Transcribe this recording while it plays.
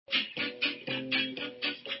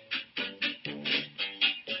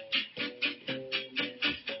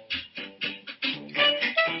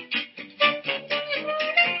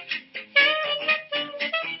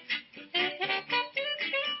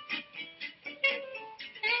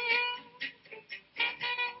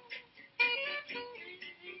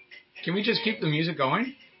Can we just keep the music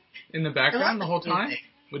going in the background the whole time?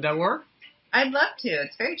 Would that work? I'd love to.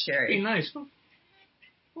 It's very cheery. Be nice.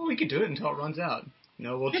 Well, we could do it until it runs out.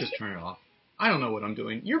 No, we'll just turn it off. I don't know what I'm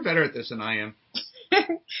doing. You're better at this than I am.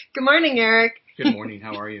 Good morning, Eric. Good morning.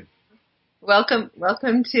 How are you? Welcome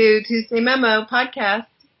to Tuesday Memo podcast.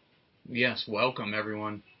 Yes, welcome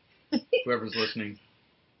everyone. Whoever's listening.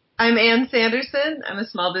 I'm Ann Sanderson. I'm a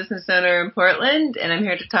small business owner in Portland, and I'm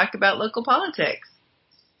here to talk about local politics.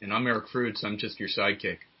 And I'm Eric Fruits. I'm just your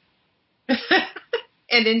sidekick.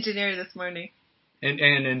 And engineer this morning. And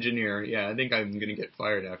engineer. Yeah, I think I'm going to get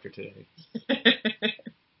fired after today.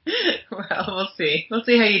 Well, we'll see. We'll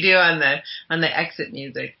see how you do on the exit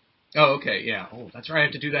music. Oh, okay. Yeah. Oh, that's right. I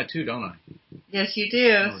have to do that too, don't I? Yes, you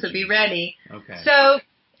do. So be ready. Okay. So,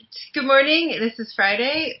 good morning. This is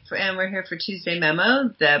Friday, and we're here for Tuesday Memo,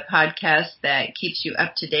 the podcast that keeps you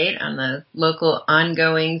up to date on the local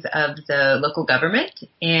ongoings of the local government.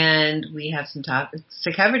 And we have some topics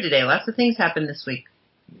to cover today. Lots of things happened this week.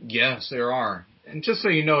 Yes, there are. And just so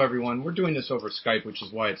you know, everyone, we're doing this over Skype, which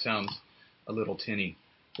is why it sounds a little tinny.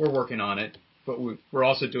 We're working on it, but we're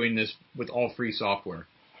also doing this with all free software.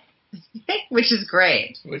 Which is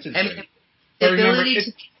great. Which is great. But remember,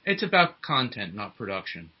 it's about content, not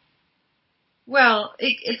production. Well,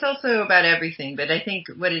 it's also about everything, but I think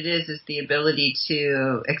what it is the ability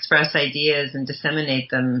to express ideas and disseminate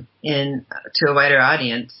them to a wider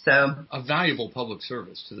audience. So a valuable public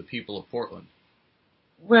service to the people of Portland.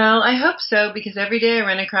 Well, I hope so, because every day I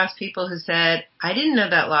run across people who said, I didn't know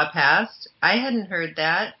that law passed. I hadn't heard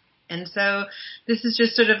that. And so this is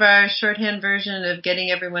just sort of our shorthand version of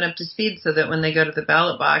getting everyone up to speed so that when they go to the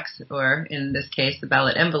ballot box, or in this case, the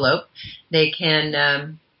ballot envelope, they can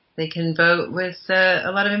vote with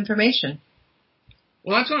a lot of information.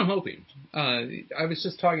 Well, that's what I'm hoping. I was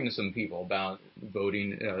just talking to some people about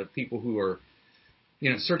voting, people who are,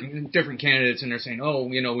 certain different candidates, and they're saying,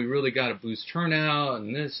 we really got to boost turnout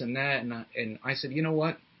and this and that. And I said, you know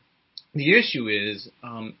what? The issue is,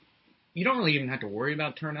 you don't really even have to worry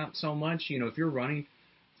about turnout so much. If you're running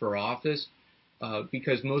for office,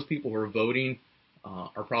 because most people who are voting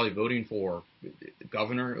are probably voting for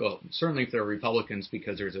governor. Well, certainly if they're Republicans,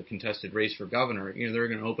 because there's a contested race for governor, they're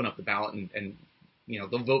going to open up the ballot and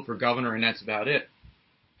they'll vote for governor, and that's about it.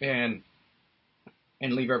 And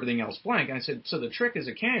leave everything else blank. And I said, so the trick as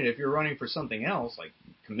a candidate, if you're running for something else, like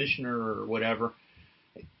commissioner or whatever,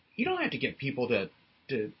 you don't have to get people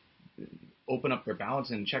to open up their ballots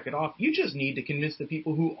and check it off. You just need to convince the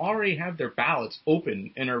people who already have their ballots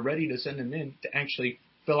open and are ready to send them in to actually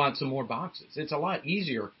fill out some more boxes. It's a lot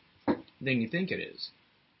easier than you think it is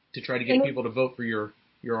to try to get people to vote for your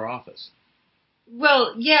office.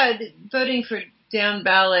 Well, yeah, voting for down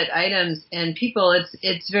ballot items and people,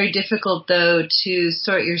 it's very difficult though to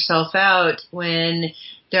sort yourself out when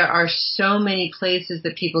there are so many places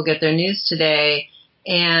that people get their news today.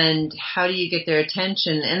 And how do you get their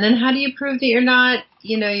attention? And then how do you prove that you're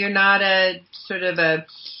not a sort of a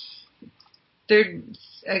third,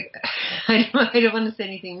 I don't want to say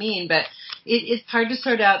anything mean, but it's hard to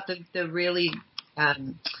sort out the really,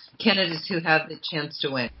 candidates who have the chance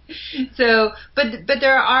to win. So, but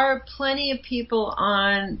there are plenty of people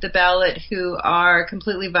on the ballot who are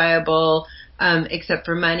completely viable, except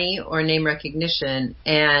for money or name recognition,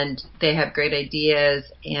 and they have great ideas.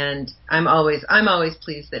 And I'm always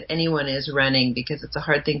pleased that anyone is running, because it's a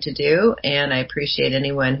hard thing to do, and I appreciate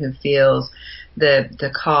anyone who feels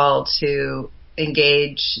the call to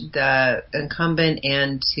engage the incumbent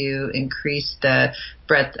and to increase the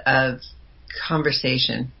breadth of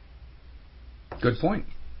conversation. Good point.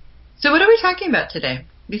 So what are we talking about today,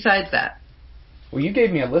 besides that? Well, you gave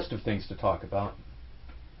me a list of things to talk about.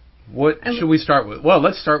 What should we start with? Well,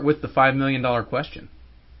 let's start with the $5 million question.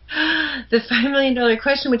 The $5 million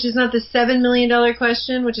question, which is not the $7 million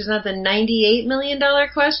question, which is not the $98 million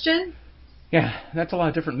question? Yeah, that's a lot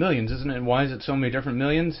of different millions, isn't it? And why is it so many different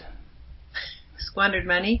millions? Squandered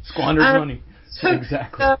money. Squandered money.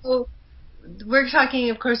 Exactly. So we're talking,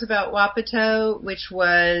 of course, about Wapato, which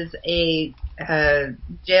was a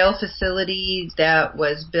jail facility that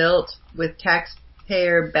was built with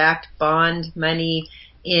taxpayer-backed bond money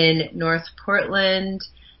in North Portland,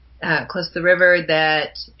 close to the river,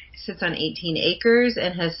 that sits on 18 acres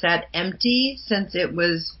and has sat empty since it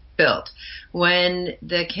was built. When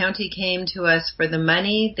the county came to us for the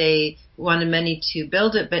money, they wanted money to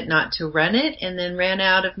build it but not to run it, and then ran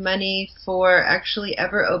out of money for actually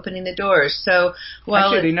ever opening the doors. So,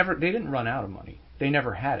 well, actually, they didn't run out of money. They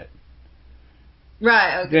never had it.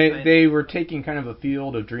 Right. Okay. They were taking kind of a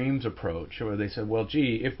Field of Dreams approach, where they said, well,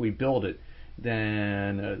 gee, if we build it,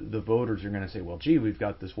 then the voters are going to say, well, gee, we've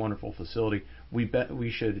got this wonderful facility.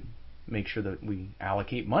 We should make sure that we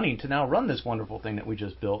allocate money to now run this wonderful thing that we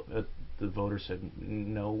just built. The voters said,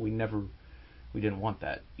 no, we didn't want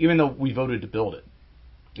that, even though we voted to build it,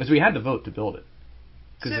 because we had to vote to build it.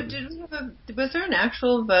 So was there an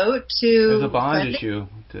actual vote to... There's a bond issue.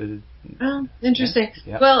 Oh, interesting.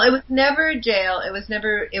 Yeah. Well, it was never a jail. It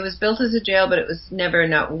was built as a jail, but it was never,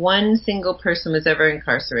 not one single person was ever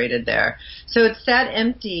incarcerated there. So it sat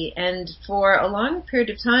empty, and for a long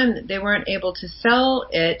period of time, they weren't able to sell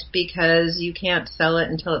it because you can't sell it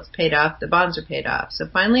until it's paid off, the bonds are paid off. So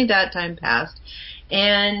finally that time passed.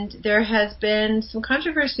 And there has been some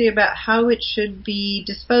controversy about how it should be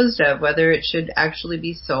disposed of, whether it should actually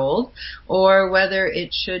be sold or whether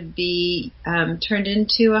it should be turned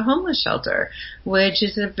into a homeless shelter, which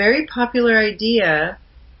is a very popular idea,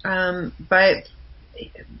 but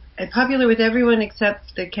popular with everyone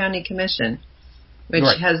except the county commission, which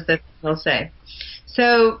has the final say.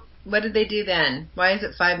 So what did they do then? Why is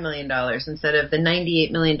it $5 million instead of the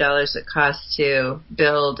 $98 million it costs to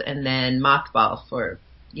build and then mothball for,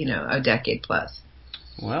 a decade plus?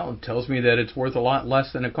 Well, it tells me that it's worth a lot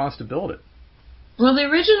less than it cost to build it. Well, the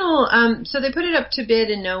original, so they put it up to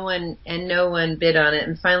bid and no one bid on it.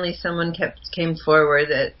 And finally someone came forward,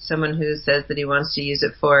 someone who says that he wants to use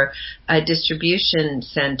it for a distribution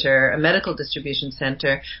center, a medical distribution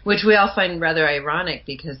center, which we all find rather ironic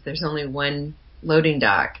because there's only one loading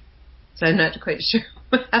dock. So I'm not quite sure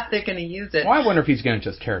how they're going to use it. Well, I wonder if he's going to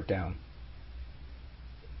just tear it down.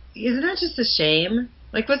 Isn't that just a shame?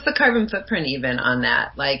 Like, what's the carbon footprint even on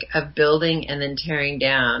that? Like, of building and then tearing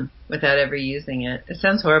down without ever using it? It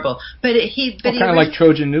sounds horrible. But kind of like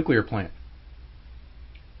Trojan nuclear plant.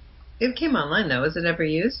 It came online, though. Was it ever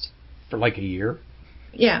used? For like a year.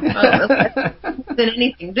 Yeah. Than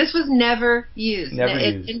anything. This was never used. Never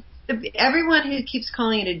used. Everyone who keeps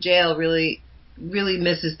calling it a jail really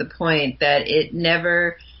misses the point that it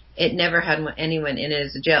never had anyone in it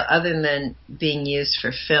as a jail other than being used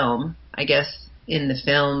for film. I guess in the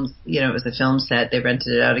films, it was a film set. They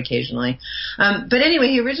rented it out occasionally. But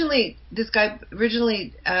anyway, this guy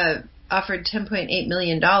originally offered $10.8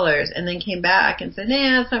 million and then came back and said,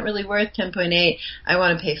 nah, it's not really worth 10.8. I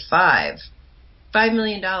want to pay $5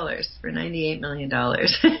 million for $98 million.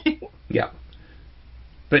 Yeah.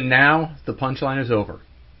 But now the punchline is over.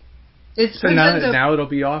 So now it'll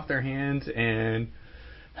be off their hands, and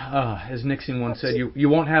as Nixon once said, you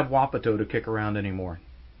won't have Wapato to kick around anymore.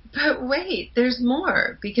 But wait, there's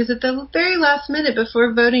more, because at the very last minute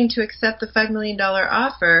before voting to accept the $5 million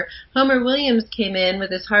offer, Homer Williams came in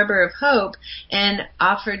with his Harbor of Hope and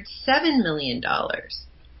offered $7 million.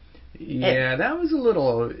 Yeah, that was a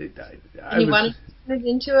little... He wanted to turn it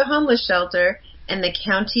into a homeless shelter, and the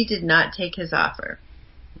county did not take his offer.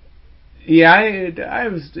 Yeah,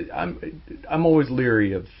 I'm always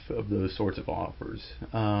leery of those sorts of offers,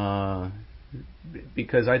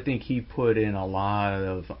 because I think he put in a lot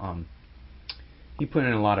of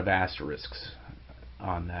asterisks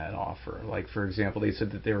on that offer. Like, for example, they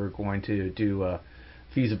said that they were going to do a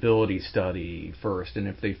feasibility study first, and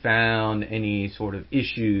if they found any sort of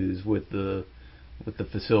issues with the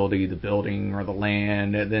facility, the building, or the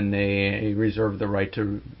land, then they reserved the right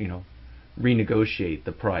to renegotiate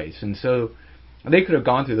the price. And so they could have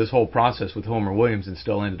gone through this whole process with Homer Williams and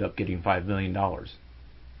still ended up getting $5 million.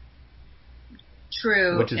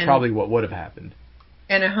 True. Which is probably what would have happened.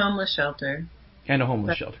 And a homeless shelter.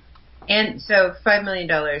 Shelter. And so $5 million.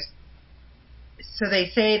 So they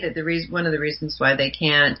say that one of the reasons why they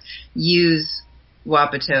can't use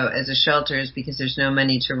Wapato as a shelter is because there's no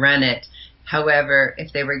money to run it. However,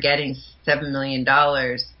 if they were getting $7 million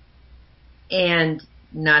and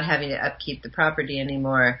not having to upkeep the property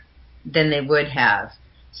anymore, then they would have.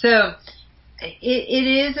 So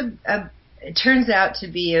it turns out to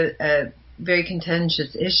be a very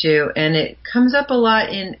contentious issue, and it comes up a lot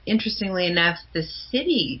in, interestingly enough, the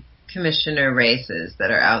city commissioner races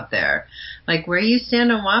that are out there. Like, where you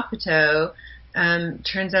stand on Wapato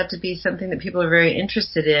turns out to be something that people are very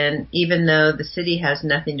interested in, even though the city has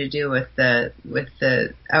nothing to do with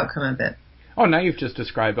the outcome of it. Oh, now you've just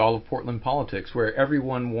described all of Portland politics, where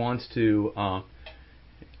everyone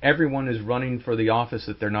is running for the office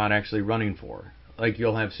that they're not actually running for. Like,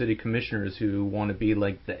 you'll have city commissioners who want to be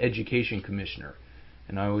like the education commissioner.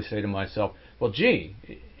 And I always say to myself, well, gee,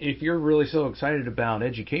 if you're really so excited about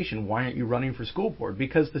education, why aren't you running for school board?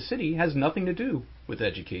 Because the city has nothing to do with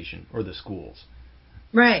education or the schools.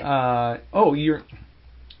 Right. You're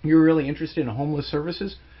really interested in homeless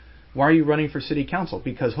services? Why are you running for city council?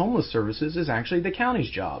 Because homeless services is actually the county's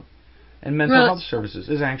job. And mental health services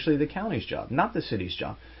is actually the county's job, not the city's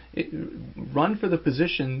job. Run for the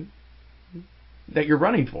position that you're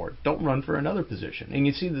running for. Don't run for another position. And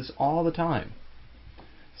you see this all the time.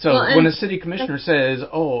 So when a city commissioner says,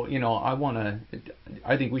 "Oh,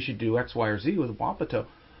 I think we should do X, Y, or Z with Wapato,"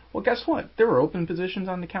 well, guess what? There were open positions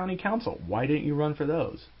on the county council. Why didn't you run for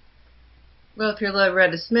those? Well, if you're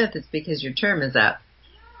Loretta Smith, it's because your term is up.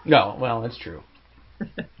 No, well, that's true.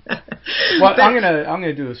 Well, I'm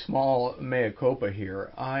gonna do a small mea culpa here.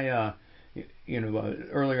 I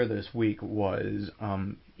earlier this week was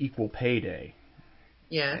Equal Pay Day.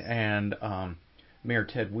 Yes. And Mayor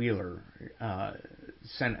Ted Wheeler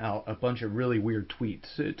sent out a bunch of really weird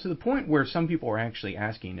tweets to the point where some people were actually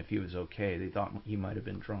asking if he was okay. They thought he might have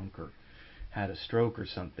been drunk or had a stroke or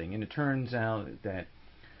something. And it turns out that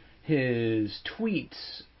his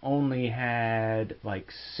tweets only had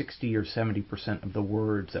like 60 or 70% of the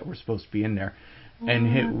words that were supposed to be in there.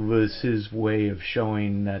 And it was his way of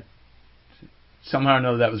showing that somehow or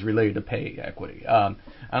another that was related to pay equity. I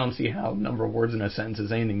don't see how number of words in a sentence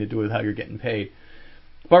has anything to do with how you're getting paid.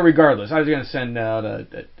 But regardless, I was going to send out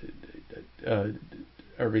a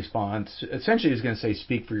response. Essentially, I was going to say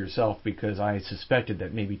speak for yourself because I suspected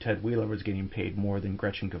that maybe Ted Wheeler was getting paid more than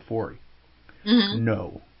Gretchen Kafori. Mm-hmm.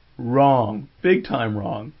 No. Wrong. Big time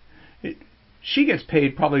wrong. She gets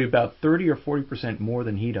paid probably about 30 or 40% more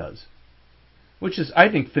than he does. Which is, I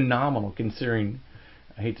think, phenomenal considering,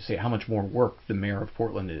 I hate to say, how much more work the mayor of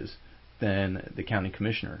Portland is than the county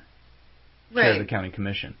commissioner. Right. Chair of the county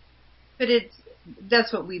commission. But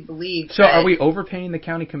that's what we believe. So are we overpaying the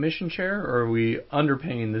county commission chair, or are we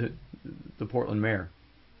underpaying the Portland mayor?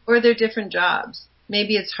 Or they're different jobs.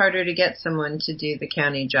 Maybe it's harder to get someone to do the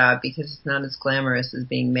county job because it's not as glamorous as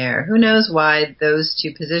being mayor. Who knows why those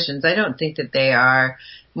two positions? I don't think that they are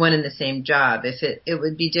one and the same job. If it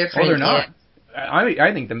would be different. Oh, they're not.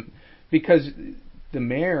 I think because the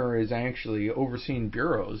mayor is actually overseeing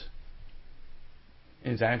bureaus,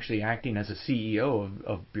 is actually acting as a CEO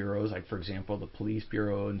of bureaus, like, for example, the police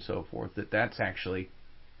bureau and so forth, that's actually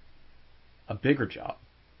a bigger job.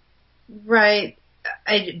 Right.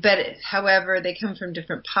 But however, they come from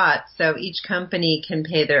different pots, so each company can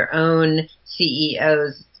pay their own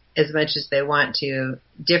CEOs as much as they want to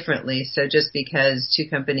differently. So just because two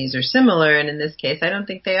companies are similar, and in this case, I don't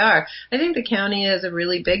think they are. I think the county has a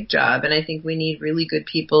really big job, and I think we need really good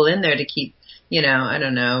people in there to keep,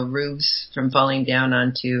 roofs from falling down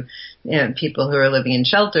onto people who are living in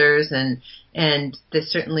shelters, and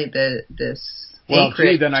certainly this. Well,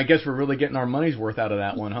 gee, then I guess we're really getting our money's worth out of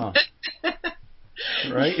that one, huh?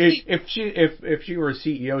 Right? If she were a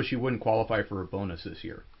CEO, she wouldn't qualify for a bonus this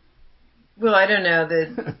year. Well, I don't know.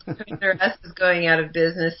 The Toys R Us is going out of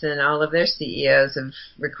business, and all of their CEOs have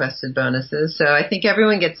requested bonuses. So I think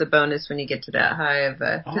everyone gets a bonus when you get to that high of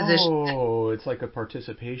a position. Oh, it's like a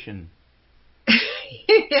participation.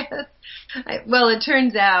 Yes. Well, it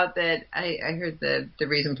turns out that I heard the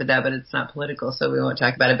reason for that, but it's not political, so we won't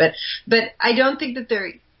talk about it. But I don't think that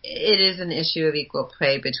it is an issue of equal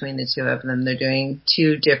pay between the two of them. They're doing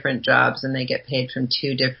two different jobs, and they get paid from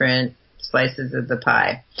two different slices of the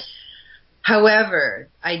pie. However,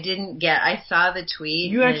 I saw the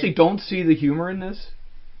tweet. You actually don't see the humor in this?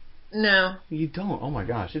 No. You don't? Oh my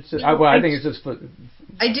gosh. I think it's just...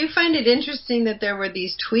 I do find it interesting that there were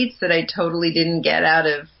these tweets that I totally didn't get out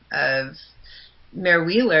of Mayor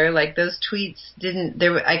Wheeler. Like, those tweets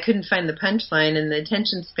I couldn't find the punchline, and the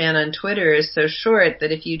attention span on Twitter is so short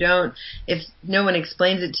that if no one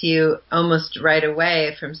explains it to you almost right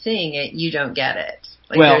away from seeing it, you don't get it.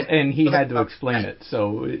 Like, and he had to explain it.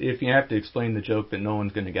 So if you have to explain the joke, then no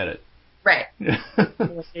one's going to get it. Right. No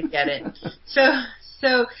one did get it.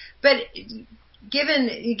 So, but given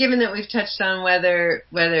that we've touched on whether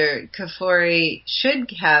Kafori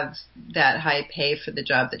should have that high pay for the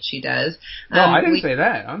job that she does. No, I didn't say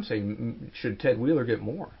that. I'm saying, should Ted Wheeler get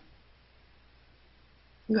more?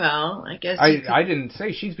 Well, I guess I didn't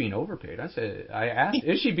say she's being overpaid. I asked,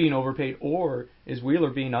 is she being overpaid, or is Wheeler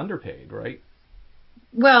being underpaid, right?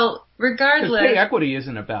 Well, regardless... Because pay equity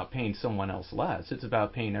isn't about paying someone else less. It's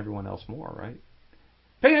about paying everyone else more, right?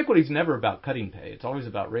 Pay equity is never about cutting pay. It's always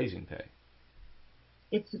about raising pay.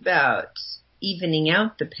 It's about evening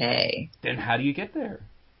out the pay. Then how do you get there?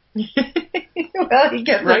 Well, you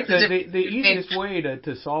get right. The easiest way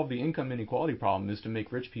to solve the income inequality problem is to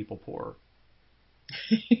make rich people poorer.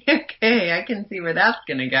 Okay, I can see where that's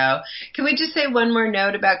going to go. Can we just say one more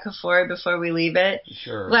note about Kafori before we leave it?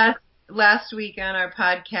 Sure. Last week on our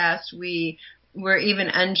podcast, we were even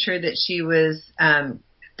unsure that she was on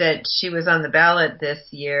the ballot this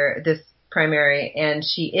primary, and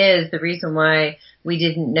she is. The reason why we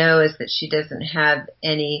didn't know is that she doesn't have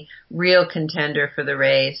any real contender for the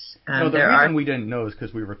race. No, the reason we didn't know is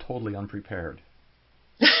because we were totally unprepared.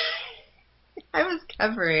 I was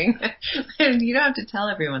covering. You don't have to tell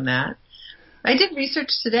everyone that. I did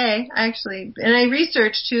research today, actually, and I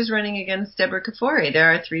researched who's running against Deborah Kafori.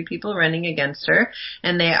 There are 3 people running against her,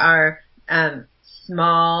 and they are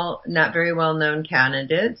small, not very well-known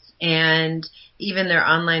candidates, and even their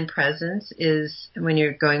online presence is, when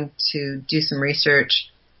you're going to do some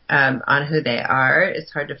research on who they are,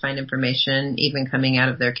 it's hard to find information even coming out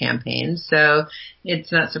of their campaigns. So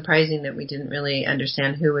it's not surprising that we didn't really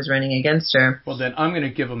understand who was running against her. Well, then I'm going to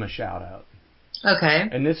give them a shout-out. Okay.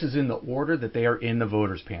 And this is in the order that they are in the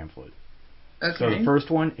voters' pamphlet. Okay. So the first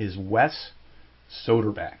one is Wes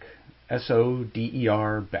Soderback.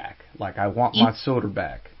 S-O-D-E-R back. Like, I want my soda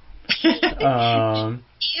back. He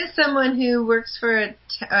is someone who works for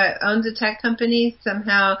owns a tech company,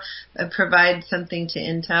 somehow provides something to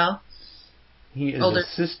Intel. He is a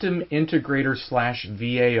system integrator /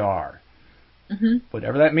 VAR. Mm-hmm.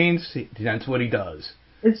 Whatever that means, that's what he does.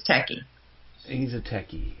 It's techie. He's a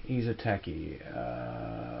techie.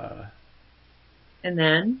 And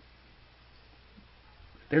then?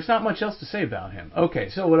 There's not much else to say about him. Okay,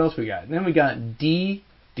 so what else we got? And then we got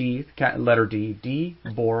letter D,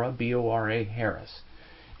 Bora, B-O-R-A, Harris.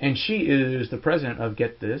 And she is the president of,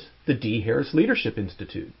 get this, the D. Harris Leadership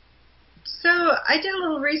Institute. So I did a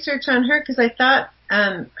little research on her because I thought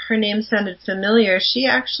her name sounded familiar. She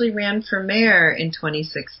actually ran for mayor in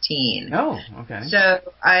 2016. Oh, okay. So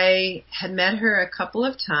I had met her a couple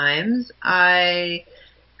of times. I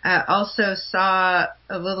also saw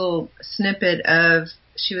a little snippet of,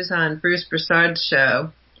 she was on Bruce Broussard's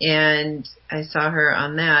show, and I saw her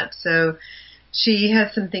on that. So she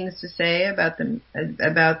has some things to say about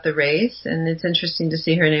the race, and it's interesting to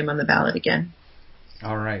see her name on the ballot again.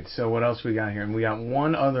 All right, so what else we got here? And we got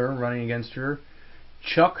one other running against her,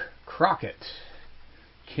 Chuck Crockett,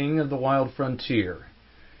 King of the Wild Frontier.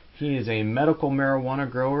 He is a medical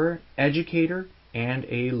marijuana grower, educator, and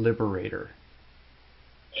a liberator.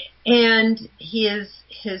 And his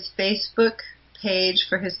Facebook page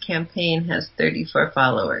for his campaign has 34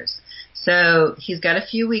 followers. So he's got a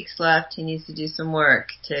few weeks left. He needs to do some work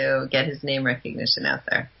to get his name recognition out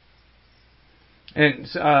there. And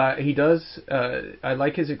he does, I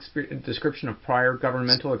like his description of prior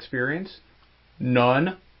governmental experience.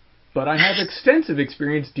 None. But I have extensive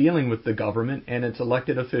experience dealing with the government and its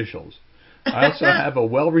elected officials. I also have a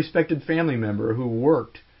well-respected family member who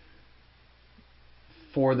worked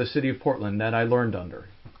for the city of Portland that I learned under.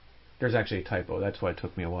 There's actually a typo. That's why it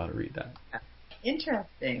took me a while to read that.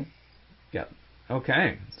 Interesting. Yeah.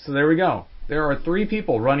 Okay. So there we go. There are 3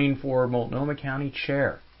 people running for Multnomah County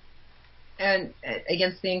chair. And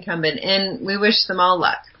against the incumbent. And we wish them all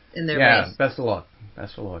luck in their race. Yeah, best of luck.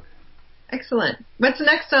 Best of luck. Excellent. What's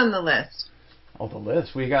next on the list? Oh, the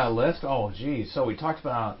list. We got a list? Oh, geez. So we talked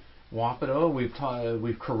about Wapato.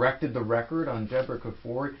 We've corrected the record on Deborah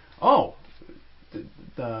Kafori. Oh,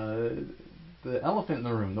 the elephant in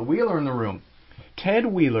the room, the Wheeler in the room. Ted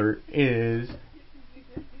Wheeler has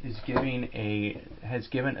given a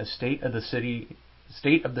state of the city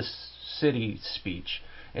speech.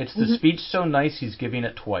 It's the speech so nice he's giving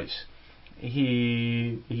it twice.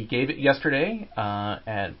 He gave it yesterday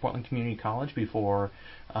at Portland Community College before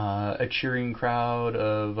a cheering crowd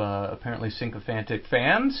of apparently sycophantic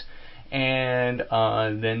fans, and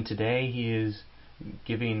then today he is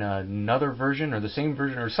giving another version, or the same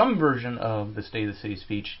version, or some version of the State of the City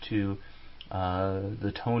speech to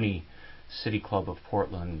the Tony City Club of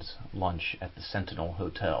Portland's lunch at the Sentinel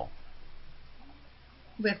Hotel.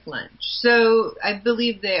 With lunch. So I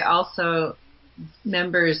believe they also,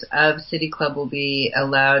 members of City Club will be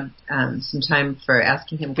allowed some time for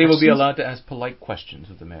asking him questions. They will be allowed to ask polite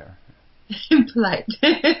questions of the mayor. Polite.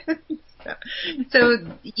 So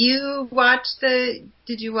did you watch the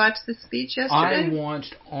speech yesterday? I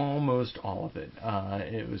watched almost all of it.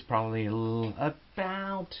 It was probably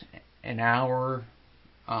about an hour,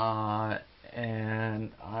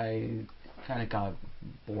 and I kind of got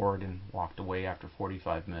bored and walked away after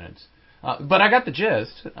 45 minutes. But I got the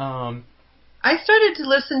gist. I started to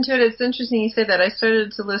listen to it. It's interesting you say that. I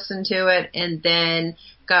started to listen to it and then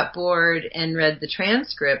got bored and read the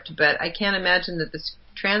transcript, but I can't imagine that the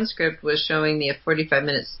transcript was showing me a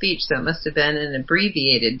 45-minute speech, so it must have been an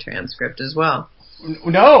abbreviated transcript as well.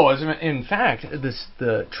 No, in fact,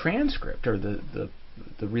 the transcript, or the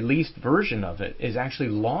released version of it, is actually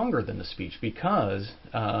longer than the speech because,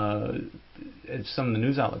 as some of the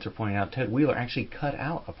news outlets are pointing out, Ted Wheeler actually cut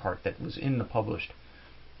out a part that was in the published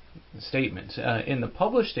statements. In the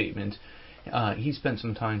published statements, he spent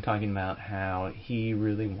some time talking about how he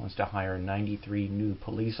really wants to hire 93 new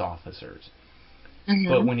police officers. Mm-hmm.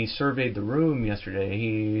 But when he surveyed the room yesterday,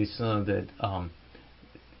 he saw that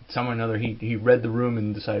somehow or another he read the room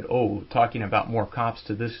and decided, oh, talking about more cops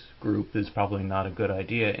to this group is probably not a good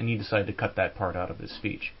idea, and he decided to cut that part out of his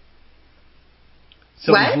speech.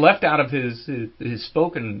 So What? it was left out of his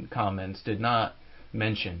spoken comments, did not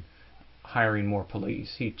mention hiring more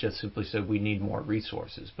police. He just simply said we need more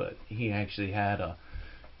resources, but he actually had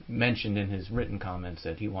mentioned in his written comments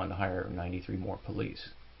that he wanted to hire 93 more police.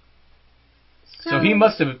 So he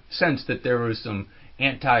must have sensed that there was some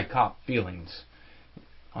anti-cop feelings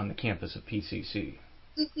on the campus of PCC.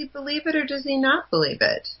 Does he believe it or does he not believe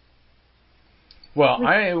it? Well,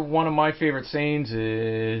 one of my favorite sayings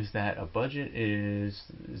is that a budget is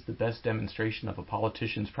the best demonstration of a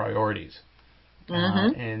politician's priorities.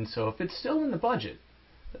 Mm-hmm. And so if it's still in the budget,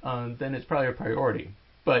 then it's probably a priority.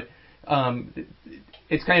 But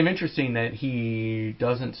it's kind of interesting that he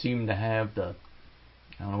doesn't seem to have the,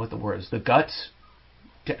 I don't know what the word is, the guts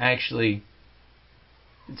to actually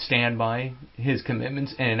stand by his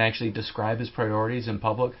commitments and actually describe his priorities in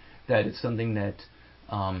public, that it's something that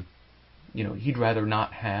he'd rather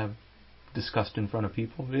not have discussed in front of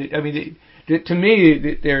people. I mean, to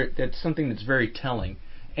me, that's something that's very telling.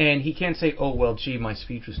 And he can't say, oh, well, gee, my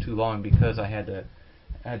speech was too long because I had to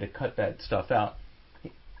cut that stuff out.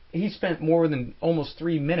 He spent more than almost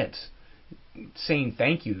 3 minutes saying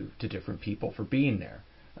thank you to different people for being there.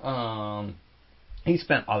 He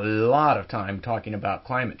spent a lot of time talking about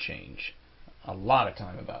climate change.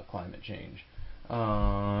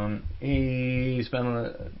 He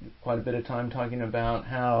spent quite a bit of time talking about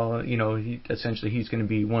how, he's going to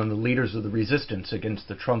be one of the leaders of the resistance against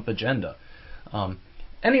the Trump agenda.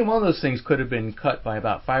 Any one of those things could have been cut by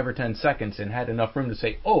about 5 or 10 seconds and had enough room to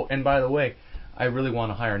say, oh, and by the way, I really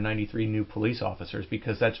want to hire 93 new police officers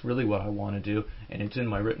because that's really what I want to do, and it's in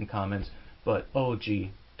my written comments, but, oh,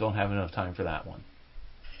 gee, don't have enough time for that one.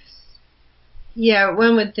 Yeah,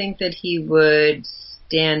 one would think that he would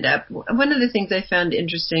stand up. One of the things I found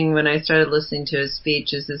interesting when I started listening to his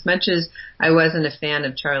speech is, as much as I wasn't a fan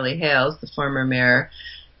of Charlie Hales, the former mayor,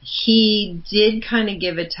 he did kind of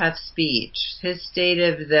give a tough speech. His state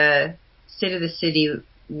of the city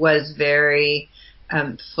was very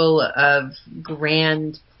full of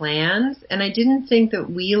grand plans, and I didn't think that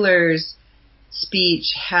Wheeler's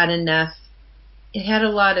speech had enough. It had a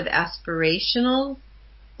lot of aspirational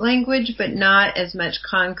language, but not as much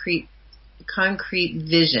concrete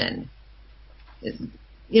vision.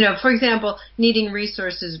 For example, needing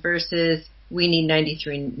resources versus we need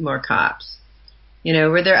 93 more cops.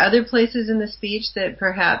 Were there other places in the speech that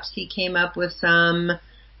perhaps he came up with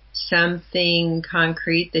something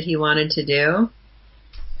concrete that he wanted to do?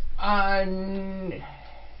 I'm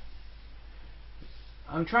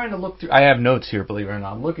trying to look through. I have notes here, believe it or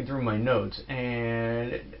not. I'm looking through my notes,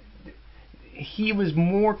 and he was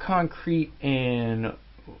more concrete in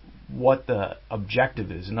what the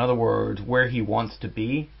objective is. In other words, where he wants to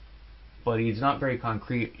be, but he's not very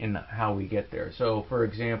concrete in how we get there. So, for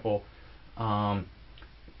example,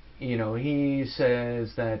 he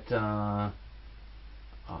says that,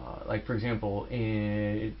 for example,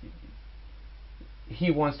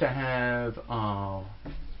 he wants to have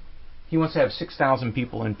 6,000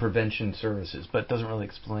 people in prevention services, but doesn't really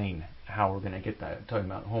explain how we're going to get that. Talking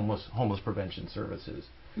about homeless prevention services.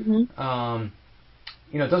 Mm-hmm.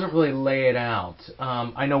 It doesn't really lay it out.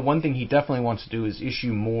 I know one thing he definitely wants to do is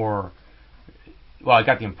issue more. Well, I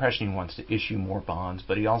got the impression he wants to issue more bonds,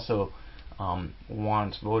 but he also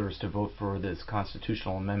wants voters to vote for this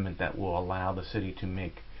constitutional amendment that will allow the city to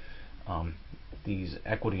make these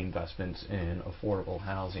equity investments in affordable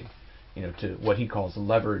housing. To what he calls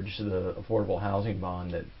leverage the affordable housing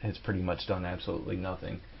bond that has pretty much done absolutely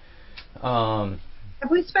nothing. Have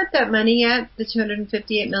we spent that money yet? The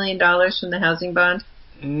 $258 million from the housing bond?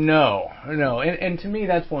 No. And to me,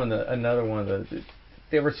 that's another one of the.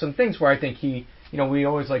 There were some things where I think he. We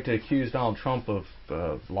always like to accuse Donald Trump of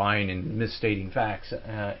lying and misstating facts,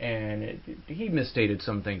 and he misstated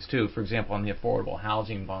some things too. For example, on the affordable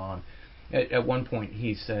housing bond, at one point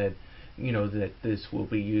he said, that this will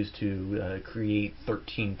be used to create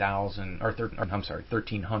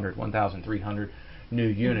 1,300 new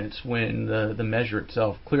units, when the measure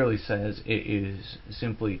itself clearly says it is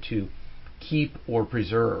simply to keep or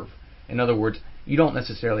preserve. In other words, you don't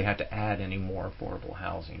necessarily have to add any more affordable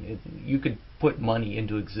housing. You could put money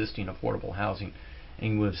into existing affordable housing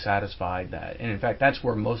and you would have satisfied that. And in fact, that's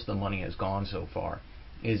where most of the money has gone so far,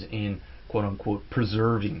 is in quote-unquote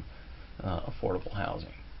preserving affordable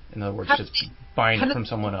housing. In other words, just buying it from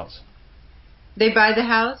someone else. They buy the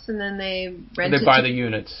house and then they rent it? They buy the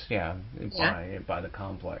units, yeah. They buy the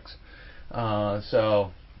complex. It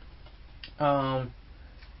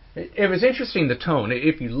was interesting, the tone.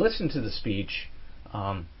 If you listen to the speech,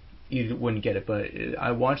 you wouldn't get it. But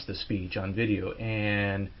I watched the speech on video,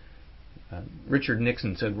 and Richard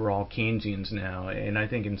Nixon said we're all Keynesians now, and I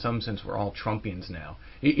think in some sense we're all Trumpians now.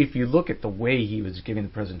 If you look at the way he was giving the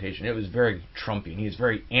presentation, it was very Trumpian. He was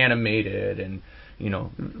very animated, and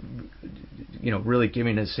really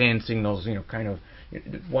giving his hand signals. Kind of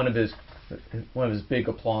one of his big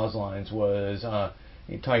applause lines was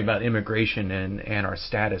talking about immigration and our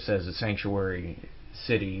status as a sanctuary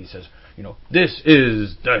city. He says, this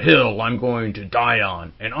is the hill I'm going to die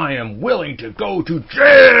on, and I am willing to go to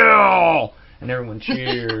jail. And everyone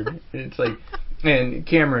cheered. It's like, and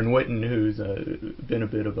Cameron Whitten, who's been a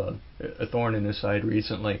bit of a thorn in his side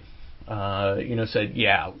recently, said,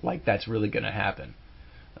 yeah, like that's really going to happen.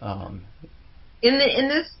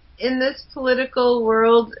 In this political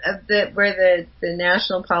world where the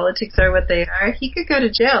national politics are what they are, he could go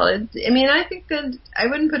to jail. I think that I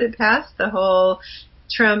wouldn't put it past the whole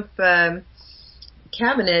Trump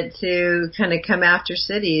cabinet to kind of come after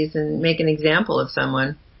cities and make an example of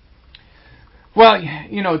someone. Well,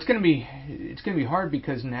 it's going to be hard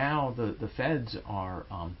because now the feds are,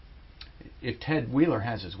 if Ted Wheeler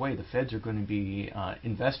has his way, the feds are going to be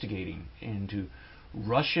investigating into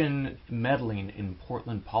Russian meddling in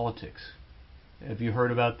Portland politics. Have you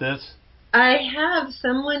heard about this? I have.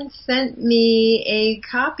 Someone sent me a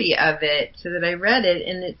copy of it so that I read it,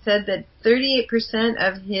 and it said that 38%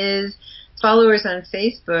 of his followers on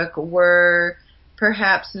Facebook were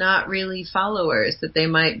perhaps not really followers, that they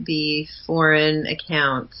might be foreign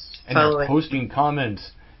accounts. And they're posting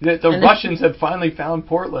comments. The Russians have finally found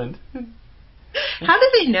Portland. How do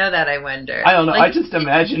they know that, I wonder? I don't know. I just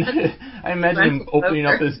imagine him opening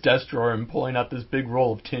up his desk drawer and pulling out this big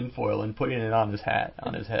roll of tinfoil and putting it on his head.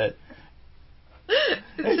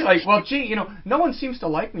 It's like, well, gee, no one seems to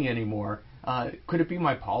like me anymore. Could it be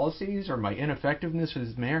my policies or my ineffectiveness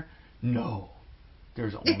as mayor? No.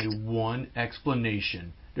 There's only one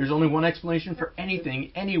explanation. There's only one explanation for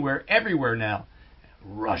anything, anywhere, everywhere now.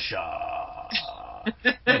 Russia.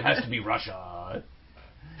 It has to be Russia.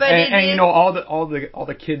 But all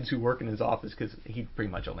the kids who work in his office, because he pretty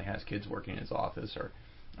much only has kids working in his office,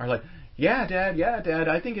 are like, yeah, Dad,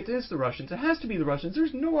 I think it is the Russians. It has to be the Russians.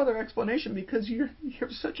 There's no other explanation because you're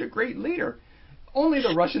such a great leader. Only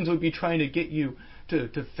the Russians would be trying to get you to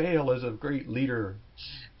fail as a great leader.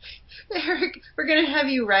 Eric, we're going to have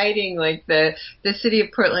you writing like the City of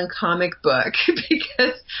Portland comic book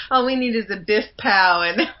because all we need is a Biff Pow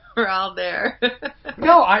and we're all there.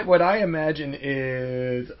 No, what I imagine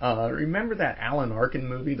is, remember that Alan Arkin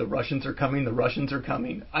movie, The Russians Are Coming, The Russians Are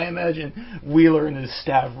Coming? I imagine Wheeler and his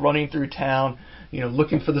staff running through town,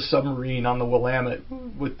 looking for the submarine on the Willamette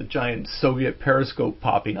with the giant Soviet periscope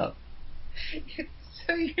popping up.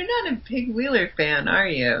 So you're not a big Wheeler fan, are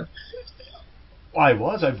you? I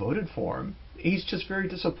was. I voted for him. He's just very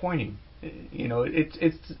disappointing.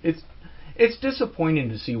 It's disappointing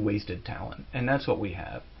to see wasted talent, and that's what we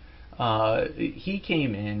have. He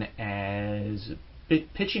came in as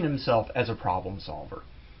pitching himself as a problem solver.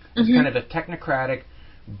 As kind of a technocratic,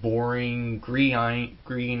 boring,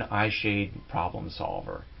 green eye shade problem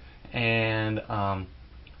solver. And,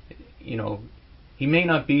 he may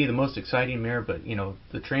not be the most exciting mayor, but,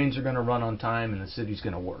 the trains are going to run on time and the city's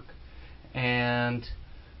going to work. And,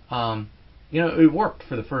 it worked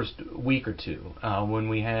for the first week or two. When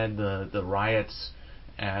we had the riots,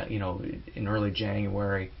 in early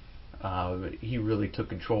January, he really took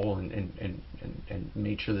control and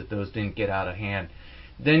made sure that those didn't get out of hand.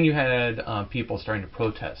 Then you had people starting to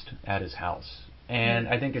protest at his house. And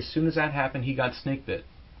I think as soon as that happened, he got snake bit.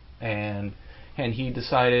 And he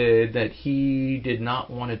decided that he did not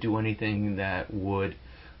want to do anything that would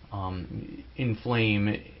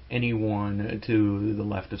inflame anyone to the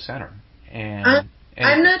left of center. And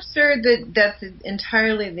I'm not sure that that's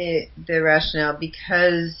entirely the rationale,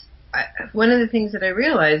 because one of the things that I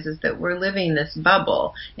realize is that we're living this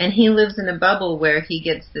bubble, and he lives in a bubble where he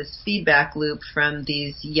gets this feedback loop from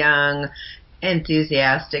these young,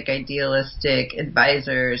 enthusiastic, idealistic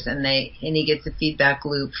advisors, and he gets a feedback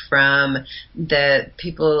loop from the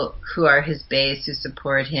people who are his base, who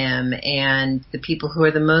support him, and the people who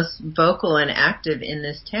are the most vocal and active in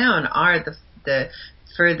this town are the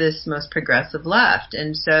furthest, most progressive left.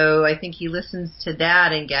 And so I think he listens to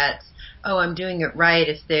that and gets, oh, I'm doing it right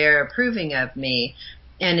if they're approving of me.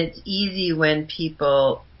 And it's easy when he's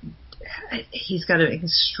got an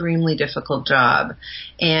extremely difficult job,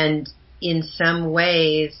 and in some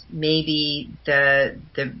ways, maybe the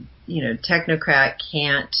technocrat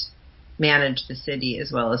can't manage the city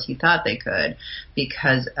as well as he thought they could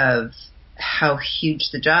because of how huge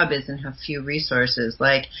the job is and how few resources.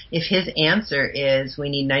 Like, if his answer is we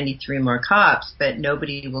need 93 more cops, but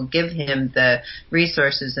nobody will give him the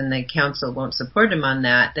resources and the council won't support him on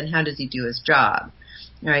that, then how does he do his job?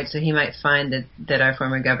 Right, so he might find that our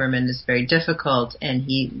form of government is very difficult, and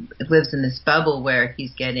he lives in this bubble where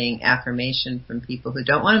he's getting affirmation from people who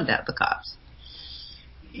don't want him to have the cops.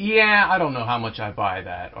 Yeah, I don't know how much I buy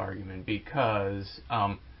that argument, because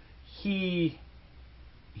he's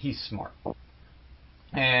smart.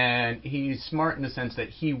 And he's smart in the sense that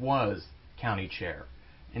he was county chair.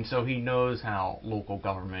 And so he knows how local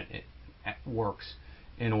government works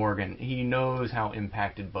in Oregon. He knows how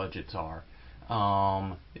impacted budgets are.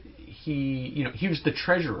 He was the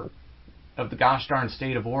treasurer of the gosh darn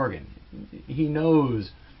state of Oregon. He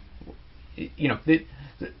knows,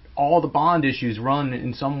 all the bond issues run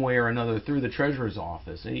in some way or another through the treasurer's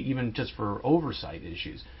office, even just for oversight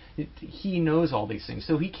issues. He knows all these things,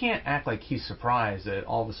 so he can't act like he's surprised that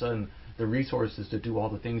all of a sudden the resources to do all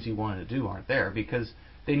the things he wanted to do aren't there, because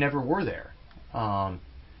they never were there.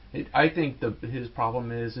 I think his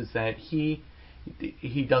problem is that he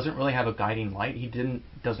doesn't really have a guiding light. He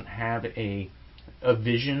doesn't have a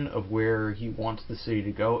vision of where he wants the city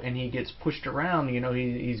to go, and he gets pushed around.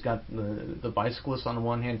 He's got the bicyclists on the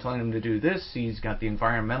one hand telling him to do this. He's got the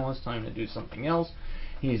environmentalists telling him to do something else.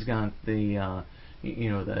 He's got the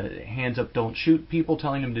hands up, don't shoot people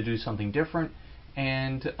telling him to do something different.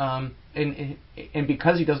 And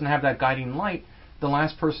because he doesn't have that guiding light, the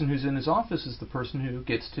last person who's in his office is the person who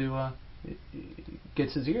gets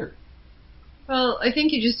his ear. Well, I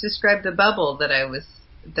think you just described the bubble that I was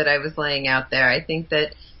laying out there. I think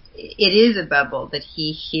that it is a bubble that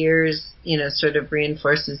he hears, sort of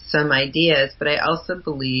reinforces some ideas, but I also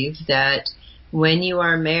believe that when you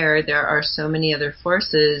are mayor, there are so many other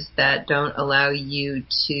forces that don't allow you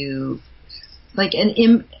to, like,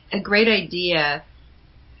 a great idea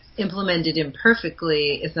implemented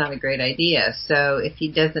imperfectly is not a great idea. So if he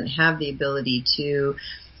doesn't have the ability to,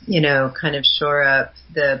 kind of shore up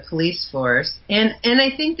the police force, and I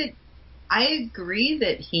think that I agree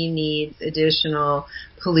that he needs additional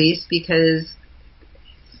police, because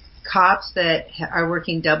cops that are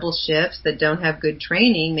working double shifts that don't have good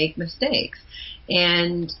training make mistakes.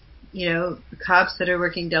 And, cops that are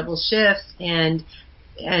working double shifts and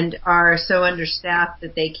are so understaffed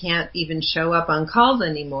that they can't even show up on calls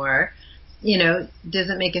anymore,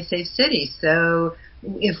 doesn't make a safe city. So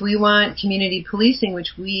if we want community policing,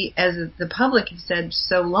 which we as the public have said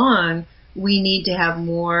so long, we need to have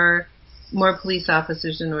more police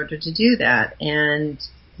officers in order to do that.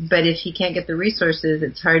 But if he can't get the resources,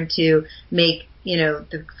 it's hard to make,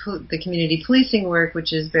 the community policing work,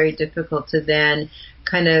 which is very difficult to then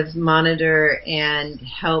kind of monitor and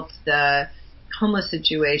help the homeless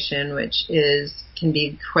situation, which can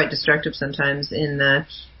be quite destructive sometimes, in the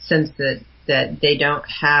sense that they don't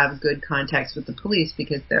have good contacts with the police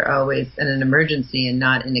because they're always in an emergency and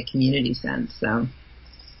not in a community sense. So.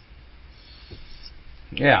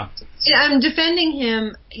 Yeah. I'm defending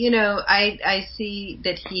him. I see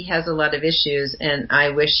that he has a lot of issues, and I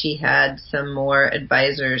wish he had some more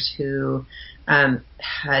advisors who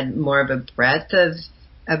had more of a breadth of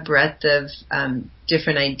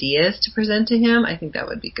different ideas to present to him. I think that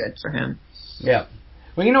would be good for him. Yeah.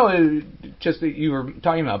 Well, just that you were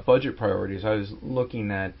talking about budget priorities, I was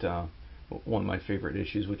looking at one of my favorite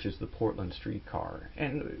issues, which is the Portland streetcar.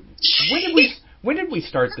 And when did we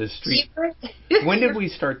start this street? When did we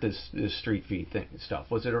start this street fee stuff?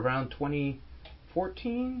 Was it around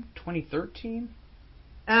 2014, 2013?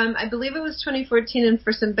 I believe it was 2014. And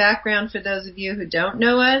for some background, for those of you who don't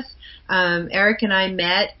know us, Eric and I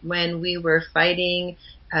met when we were fighting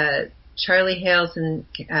Charlie Hales, and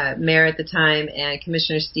mayor at the time, and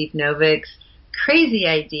Commissioner Steve Novik's crazy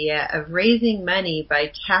idea of raising money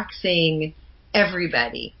by taxing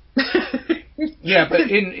everybody. Yeah, but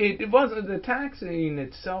it wasn't, the taxing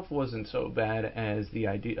itself wasn't so bad as the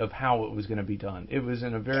idea of how it was going to be done. It was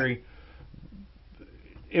in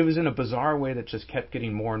a bizarre way that just kept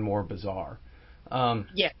getting more and more bizarre.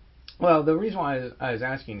 Yeah. Well, the reason why I was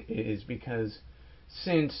asking is because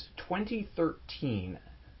since 2013,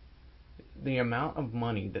 the amount of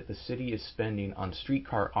money that the city is spending on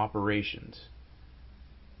streetcar operations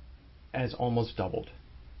has almost doubled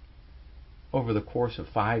over the course of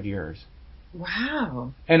 5 years.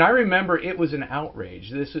 Wow. And I remember it was an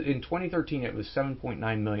outrage. This in 2013 it was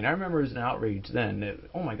 $7.9 million. I remember it was an outrage then.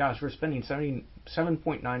 Oh my gosh, we're spending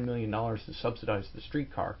 $7.9 million to subsidize the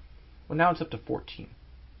streetcar. Well, now it's up to 14.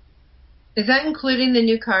 Is that including the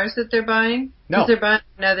new cars that they're buying? No. Because they're buying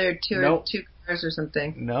another two cars or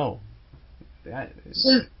something. No.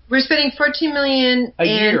 So we're spending $14 million a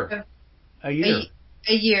year. A year.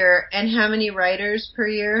 A year. And how many riders per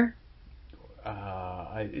year?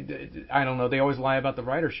 I don't know. They always lie about the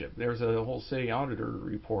ridership. There's a whole city auditor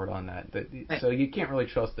report on that. Right. So you can't really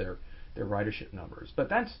trust their ridership numbers. But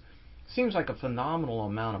that seems like a phenomenal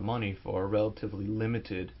amount of money for a relatively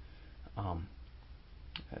limited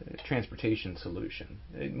transportation solution.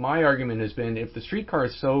 My argument has been, if the streetcar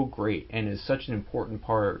is so great and is such an important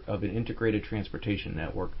part of an integrated transportation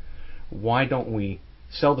network, why don't we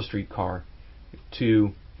sell the streetcar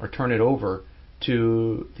or turn it over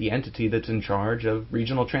to the entity that's in charge of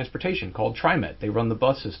regional transportation, called TriMet. They run the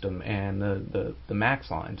bus system and the MAX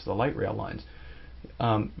lines, the light rail lines.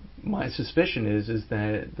 My suspicion is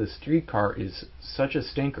that the streetcar is such a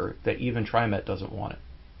stinker that even TriMet doesn't want it.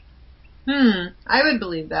 I would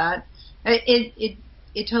believe that. It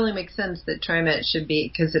totally makes sense that TriMet should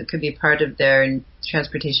be, because it could be part of their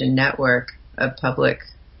transportation network of public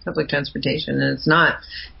transportation, and it's not.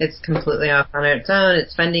 It's completely off on its own.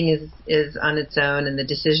 Its funding is on its own, and the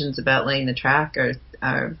decisions about laying the track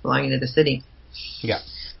are belonging to the city. Yeah,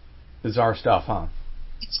 bizarre stuff, huh?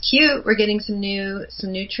 It's cute. We're getting some new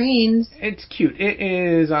trains. It's cute. It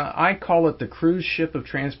is. I call it the cruise ship of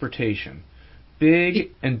transportation.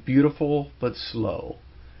 Big and beautiful, but slow.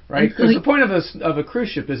 Right? Because the point of a cruise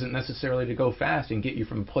ship isn't necessarily to go fast and get you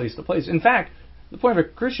from place to place. In fact, the point of a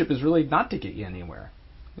cruise ship is really not to get you anywhere.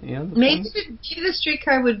 You know, maybe the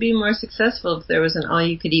streetcar would be more successful if there was an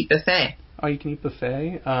all-you-could-eat buffet. All-you-can-eat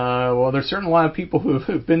buffet? Well, there's certainly a lot of people who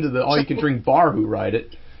have been to the all-you-can-drink bar who ride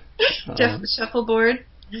it. Shuffleboard.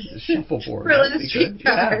 Shuffleboard. Really, the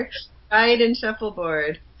streetcar. Yeah. Ride and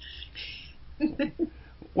shuffleboard.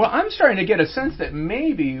 Well, I'm starting to get a sense that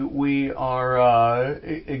maybe we are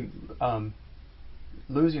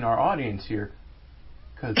losing our audience here,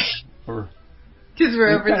 because we're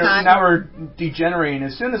over time. Now we're degenerating.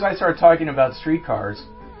 As soon as I start talking about streetcars,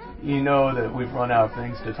 you know that we've run out of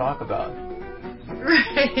things to talk about.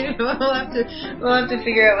 Right. We'll have to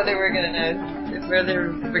figure out whether we're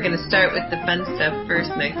gonna start with the fun stuff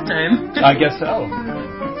first next time. I guess so.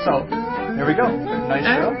 So there we go. Nice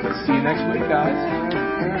show. See you next week, guys.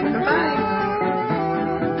 Bye.